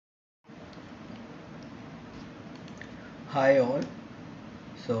Hi all,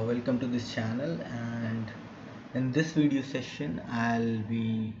 so welcome to this channel, and in this video session I'll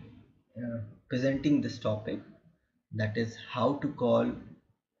be presenting this topic, that is how to call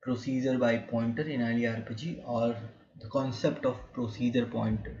procedure by pointer in ILE RPG, or the concept of procedure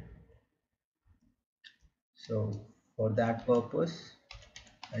pointer. So for that purpose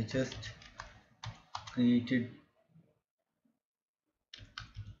I just created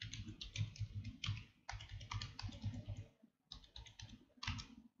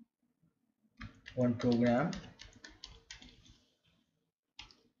one program.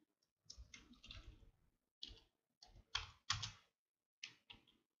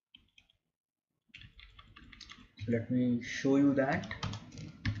 So let me show you that.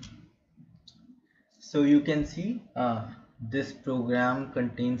 So you can see this program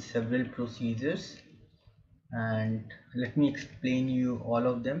contains several procedures, and let me explain you all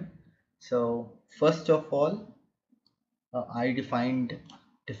of them. So first of all, I defined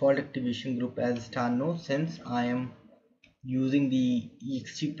default activation group as star no, since I am using the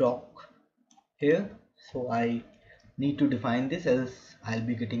EXTPROC here. So I need to define this, else I'll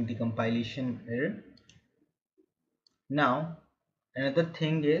be getting the compilation error. Now another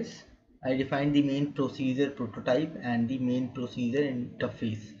thing is, I defined the main procedure prototype and the main procedure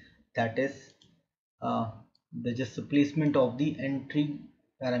interface, that is the just the placement of the entry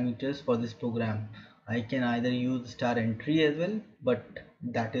parameters for this program. I can either use star entry as well, but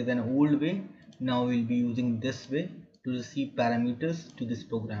that is an old way. Now we'll be using this way to receive parameters to this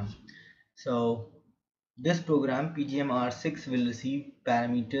program. So this program PGMR6 will receive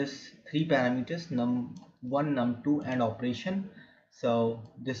parameters, three parameters, num1, num2 and operation. So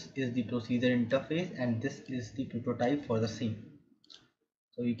this is the procedure interface and this is the prototype for the same.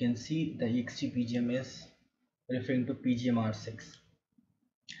 So you can see the ext PGM is referring to PGMR6.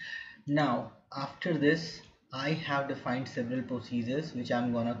 Now after this I have defined several procedures which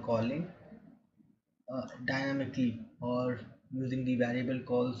I'm gonna calling dynamically, or using the variable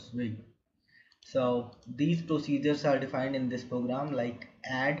calls way. So these procedures are defined in this program like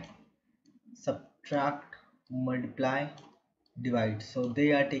add, subtract, multiply, divide. So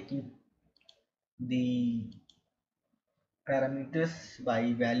they are taking the parameters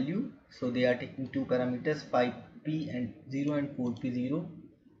by value. So they are taking two parameters 5p and 0 and 4p0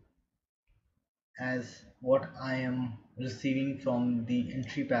 as what I am receiving from the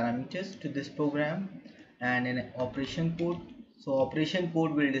entry parameters to this program, and an operation code. So operation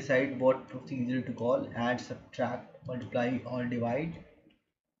code will decide what procedure to call: add, subtract, multiply or divide,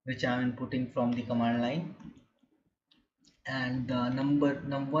 which I am inputting from the command line, and the number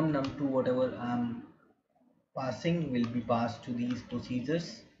num1, num2, whatever I am passing will be passed to these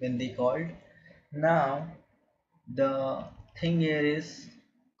procedures when they called. Now the thing here is,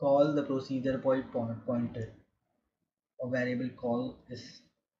 call the procedure by pointer. A variable call is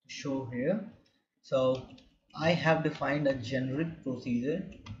show here. So I have defined a generic procedure,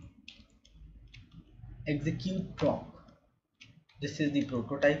 execute proc. This is the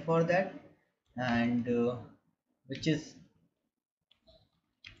prototype for that, and which is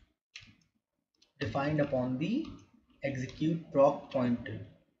defined upon the execute proc pointer.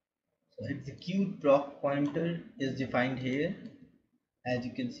 So execute proc pointer is defined here, as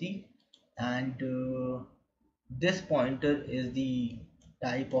you can see, and this pointer is the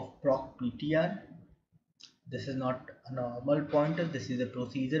type of proc PTR. This is not a normal pointer, this is a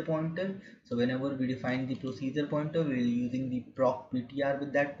procedure pointer. So whenever we define the procedure pointer, we are using the proc PTR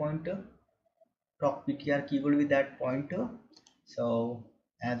with that pointer, proc PTR keyword with that pointer. So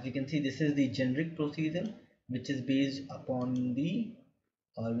as we can see, this is the generic procedure which is based upon the,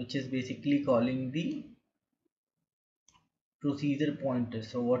 or which is basically calling the procedure pointer.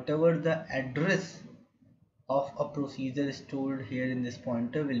 So whatever the address of a procedure is stored here in this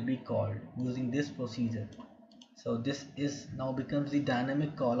pointer will be called using this procedure. So this is now becomes the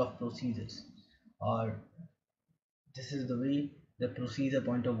dynamic call of procedures, or this is the way the procedure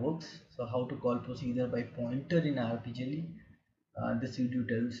pointer works. So how to call procedure by pointer in rpgle, this video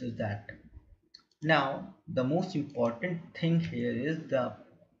tells us that. Now the most important thing here is, the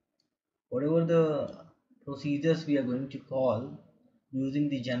whatever the procedures we are going to call using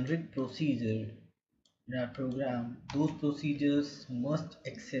the generic procedure in our program, those procedures must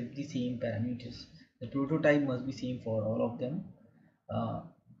accept the same parameters. The prototype must be same for all of them. uh,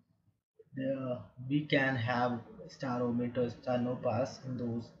 we can have star omit or star no pass in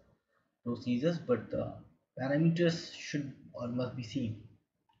those procedures, but the parameters should or must be same.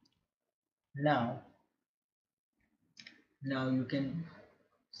 now now you can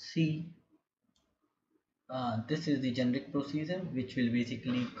see, this is the generic procedure which will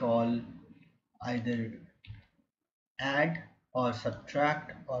basically call either add or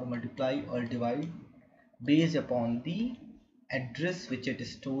subtract or multiply or divide based upon the address which it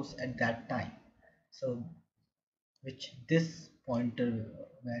stores at that time. So which this pointer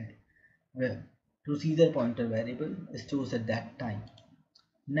where procedure pointer variable stores at that time.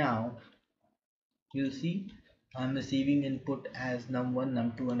 Now you'll see I'm receiving input as num1,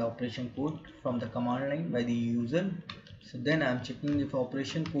 num2 and operation code from the command line by the user. So then I'm checking if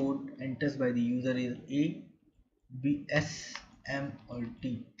operation code enters by the user is A, B, S, M or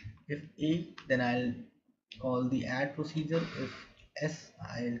D. If A, then I'll call the add procedure. If S,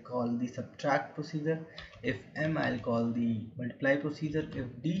 I'll call the subtract procedure. If M, I'll call the multiply procedure.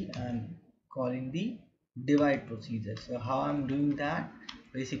 If D, I'm calling the divide procedure. So how I'm doing that?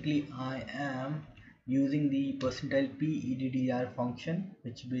 Basically I am using the %PEDDR function,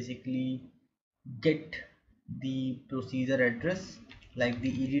 which basically get the procedure address, like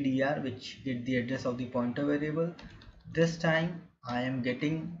the EDDR which get the address of the pointer variable. This time I am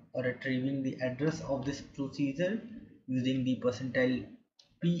getting or retrieving the address of this procedure using the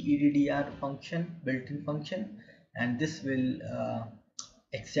 %PEDDR function, built-in function, and this will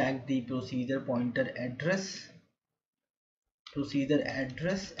extract the procedure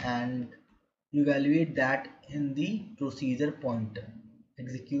address and evaluate that in the procedure pointer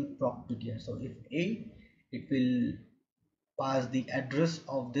execute PROCPTR. So if A, it will pass the address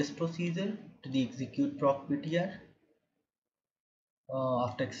of this procedure to the execute PROCPTR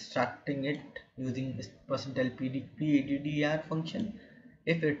after extracting it using this %PEDDR function.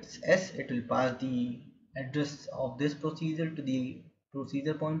 If it's S, it will pass the address of this procedure to the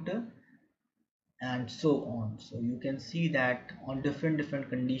procedure pointer, and so on. So you can see that on different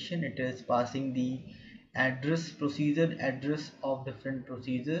condition it is passing the procedure address of different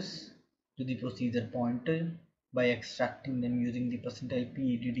procedures to the procedure pointer by extracting them using the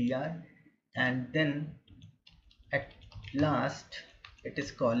 %PEDDR, and then at last it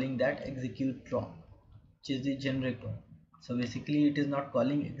is calling that execute proc, which is the generic one. So basically it is not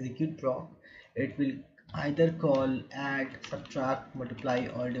calling execute proc, it will either call add, subtract, multiply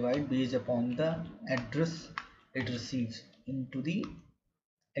or divide based upon the address it receives into the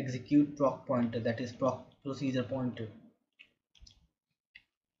execute proc pointer, that is proc procedure pointer.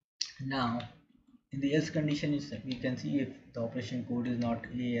 Now in the else condition we can see if the operation code is not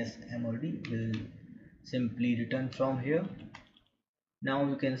A, S, M or D, will simply return from here. Now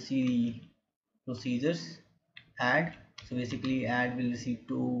you can see the procedures add. So basically add will receive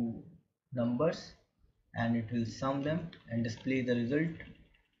two numbers and it will sum them and display the result.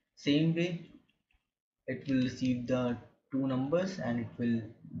 Same way it will receive the two numbers and it will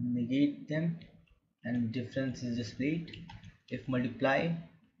negate them and difference is displayed. If multiply,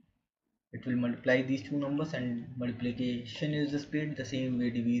 it will multiply these two numbers and multiplication is displayed. The same way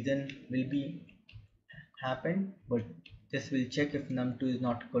division will be happened, but this will check if num2 is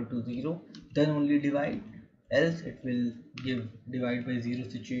not equal to 0, then only divide, else it will give divide by 0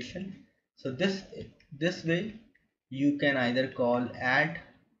 situation. So this way you can either call add,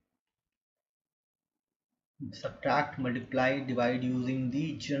 subtract, multiply, divide using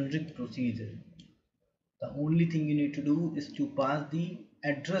the generic procedure. The only thing you need to do is to pass the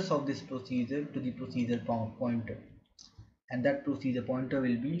address of this procedure to the procedure pointer, and that procedure pointer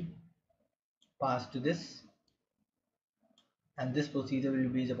will be passed to this, and this procedure will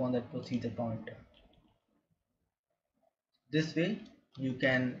be based upon that procedure pointer. This way you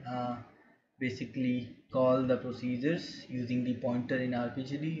can basically call the procedures using the pointer in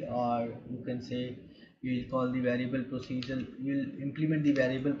rpgle, or you can say you will call the variable procedure, you will implement the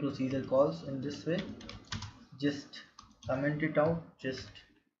variable procedure calls in this way. Just comment it out, just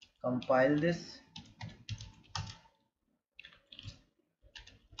compile this,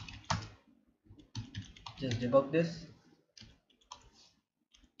 just debug this.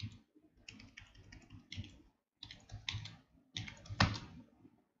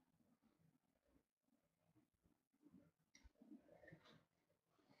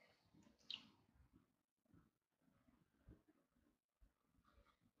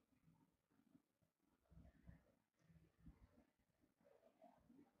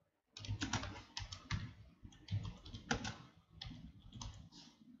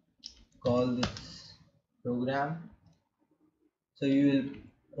 Call this program. So you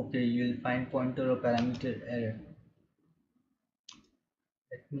will find pointer or parameter error.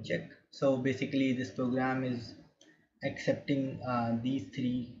 Let me check. So basically this program is accepting these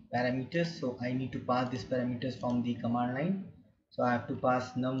three parameters, so I need to pass these parameters from the command line. So I have to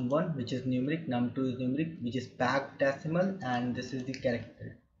pass num1, which is numeric, num2 is numeric, which is packed decimal, and this is the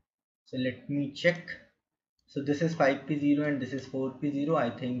character. So let me check. So this is 5p0 and this is 4p0. I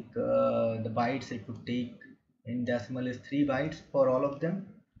think the bytes it would take In decimal is 3 bytes for all of them.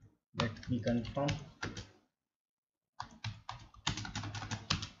 Let me confirm.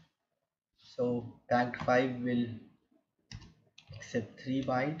 So tagged 5 will accept 3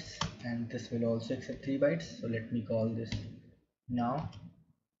 bytes and this will also accept 3 bytes. So let me call this now.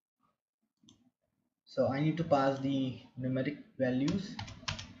 So I need to pass the numeric values.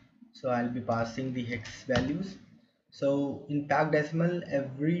 So I'll be passing the hex values. So in packed decimal,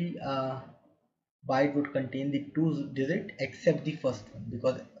 every byte would contain the 2 digit except the first one,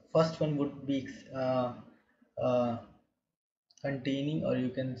 because first one would be uh, containing, or you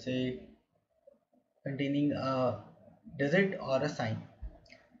can say containing a digit or a sign.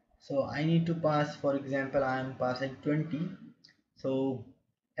 So I need to pass, for example, I am passing 20. So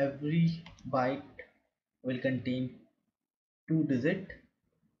every byte will contain 2 digit.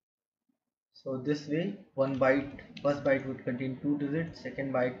 So this way, first byte would contain 2 digits,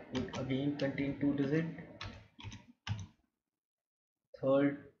 second byte would again contain 2 digit,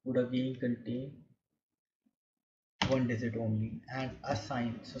 third would again contain 1 digit only, and a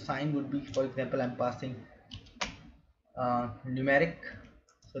sign. So sign would be, for example, I'm passing numeric.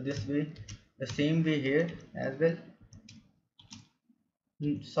 So this way, the same way here as well.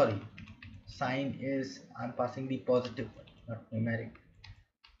 Sorry, sign is I'm passing the positive one, not numeric.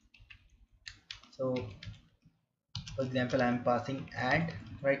 So for example, I'm passing add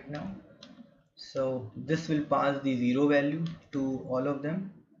right now. So this will pass the 0 value to all of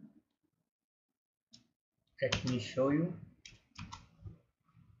them. Let me show you.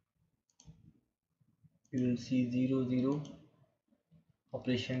 You will see 0 0.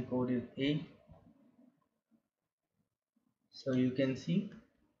 Operation code is A. So you can see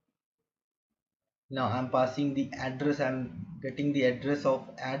now I'm passing the address. I'm getting the address of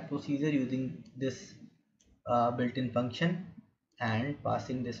add procedure using this built-in function and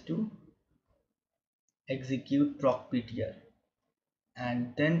passing this to execute PROCPTR,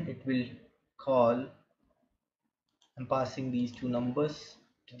 and then it will call. I'm passing these two numbers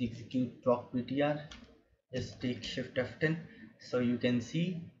to the execute PROCPTR. Just take shift F10. So you can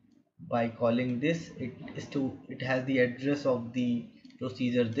see by calling this, it has the address of the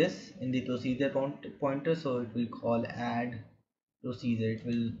procedure this in the procedure pointer. So it will call add procedure, it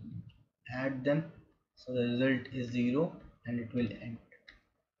will add them. So the result is 0 and it will end.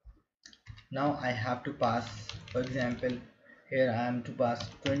 Now I have to pass, for example, here I am to pass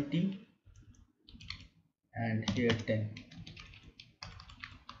 20 and here 10.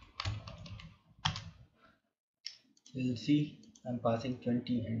 You'll see I'm passing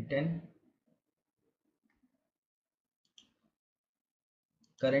 20 and 10.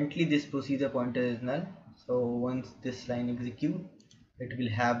 Currently this procedure pointer is null, so once this line execute, it will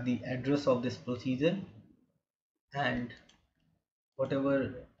have the address of this procedure, and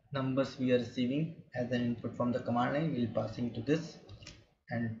whatever numbers we are receiving as an input from the command line will passing to this,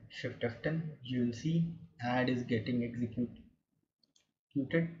 and shift F10. You will see add is getting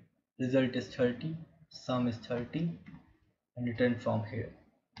executed, result is 30, sum is 30, and return from here.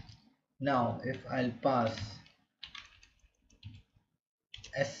 Now if I'll pass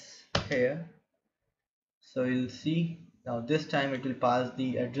S here, so you'll see now this time it will pass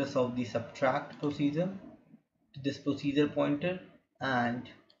the address of the subtract procedure to this procedure pointer, and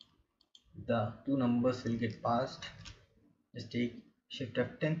the two numbers will get passed. Just take shift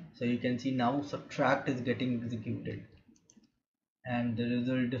F10. So you can see now subtract is getting executed and the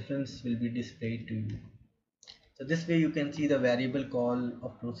result difference will be displayed to you. So this way you can see the variable call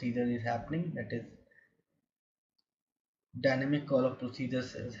of procedure is happening, that is dynamic call of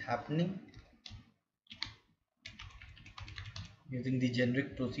procedures is happening using the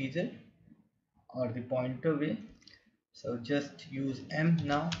generic procedure or the pointer way. So just use M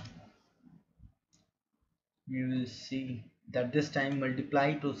now. You will see that this time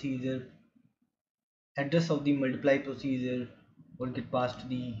multiply procedure, address of the multiply procedure would get passed to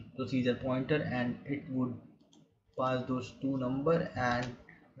the procedure pointer and it would pass those two number, and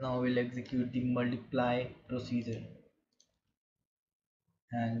now we'll execute the multiply procedure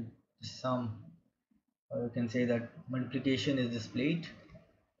and sum, or you can say that multiplication is displayed.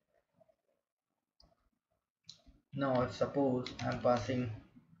 Now if suppose I'm passing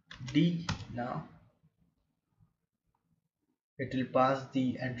D now, it will pass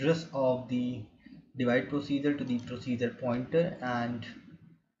the address of the divide procedure to the procedure pointer and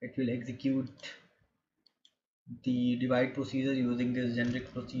it will execute the divide procedure using this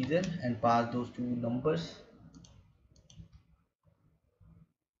generic procedure and pass those two numbers.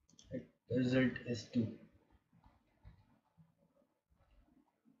 The result is 2.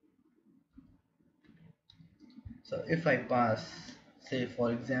 So if I pass, say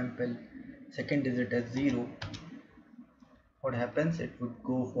for example second digit as 0, what happens? It would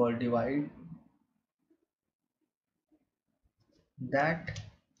go for divide that,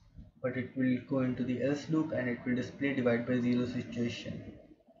 but it will go into the else loop and it will display divide by 0 situation.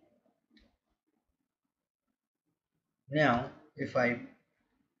 Now if I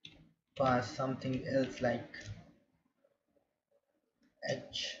pass something else like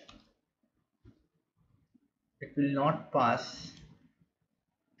h, it will not pass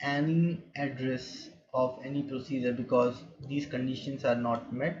any address of any procedure because these conditions are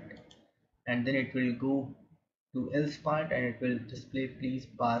not met, and then it will go to else part and it will display please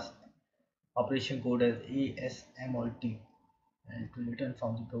pass operation code as ASMLT and it will return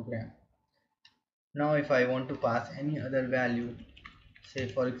from the program. Now if I want to pass any other value, say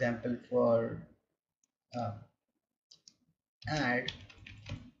for example for uh, add,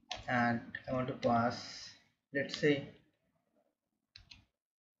 and I want to pass, let's say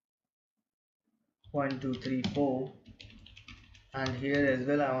 1 2 3 4, and here as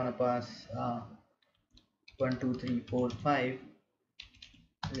well I want to pass 1 2 3 4 5.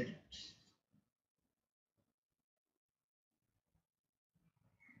 Let's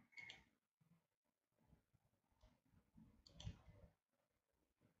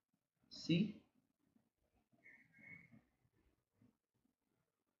see.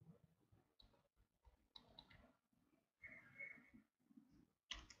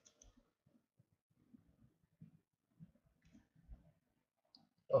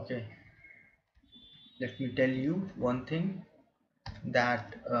 Okay, let me tell you one thing,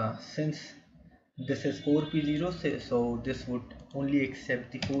 that since this is 4p0, so this would only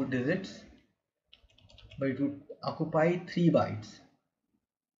accept the 4 digits, but it would occupy 3 bytes.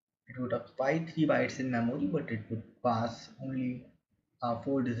 It would occupy 3 bytes in memory, but it would pass only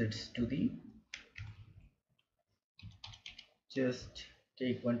 4 digits to the, just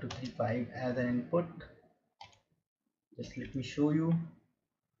take 1 2 3 5 as an input. Just let me show you.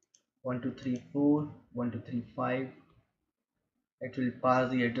 1 2 3 4 1 2 3 5. It will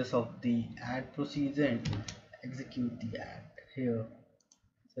pass the address of the add procedure and it will execute the add here.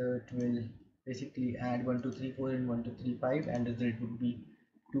 So it will basically add 1 2 3 4 and 1 2 3 5, and the result would be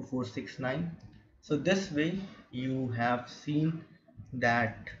 2 4 6 9. So this way you have seen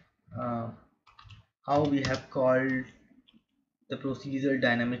that how we have called the procedure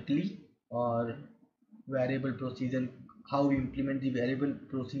dynamically, or variable procedure, how we implement the variable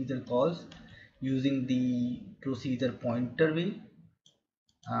procedure calls using the procedure pointer way.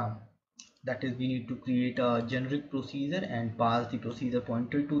 That is, we need to create a generic procedure and pass the procedure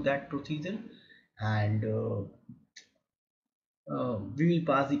pointer to that procedure, and we will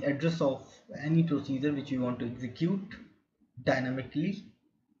pass the address of any procedure which we want to execute dynamically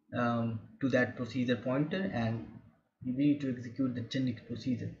to that procedure pointer, and we need to execute the generic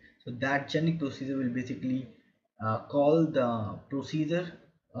procedure. So that generic procedure will basically call the procedure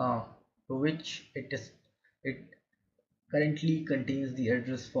for which it currently contains the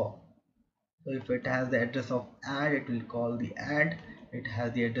address for. So if it has the address of add, it will call the add. It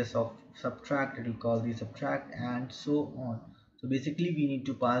has the address of subtract, it will call the subtract, and so on. So basically we need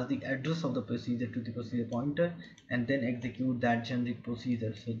to pass the address of the procedure to the procedure pointer and then execute that generic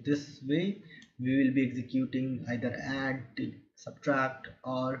procedure. So this way we will be executing either add, subtract,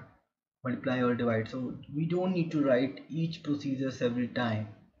 or multiply or divide. So we don't need to write each procedure every time.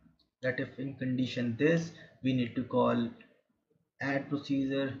 That if in condition this, we need to call add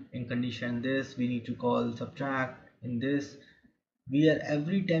procedure, in condition this we need to call subtract, in this we are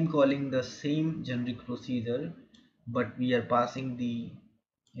every time calling the same generic procedure, but we are passing the,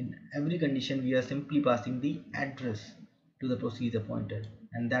 in every condition we are simply passing the address to the procedure pointer,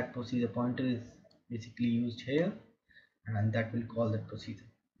 and that procedure pointer is basically used here, and that will call that procedure.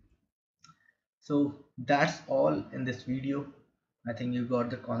 So that's all in this video. I think you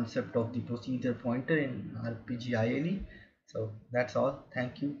got the concept of the procedure pointer in RPG ILE. So that's all.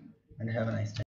 Thank you and have a nice time.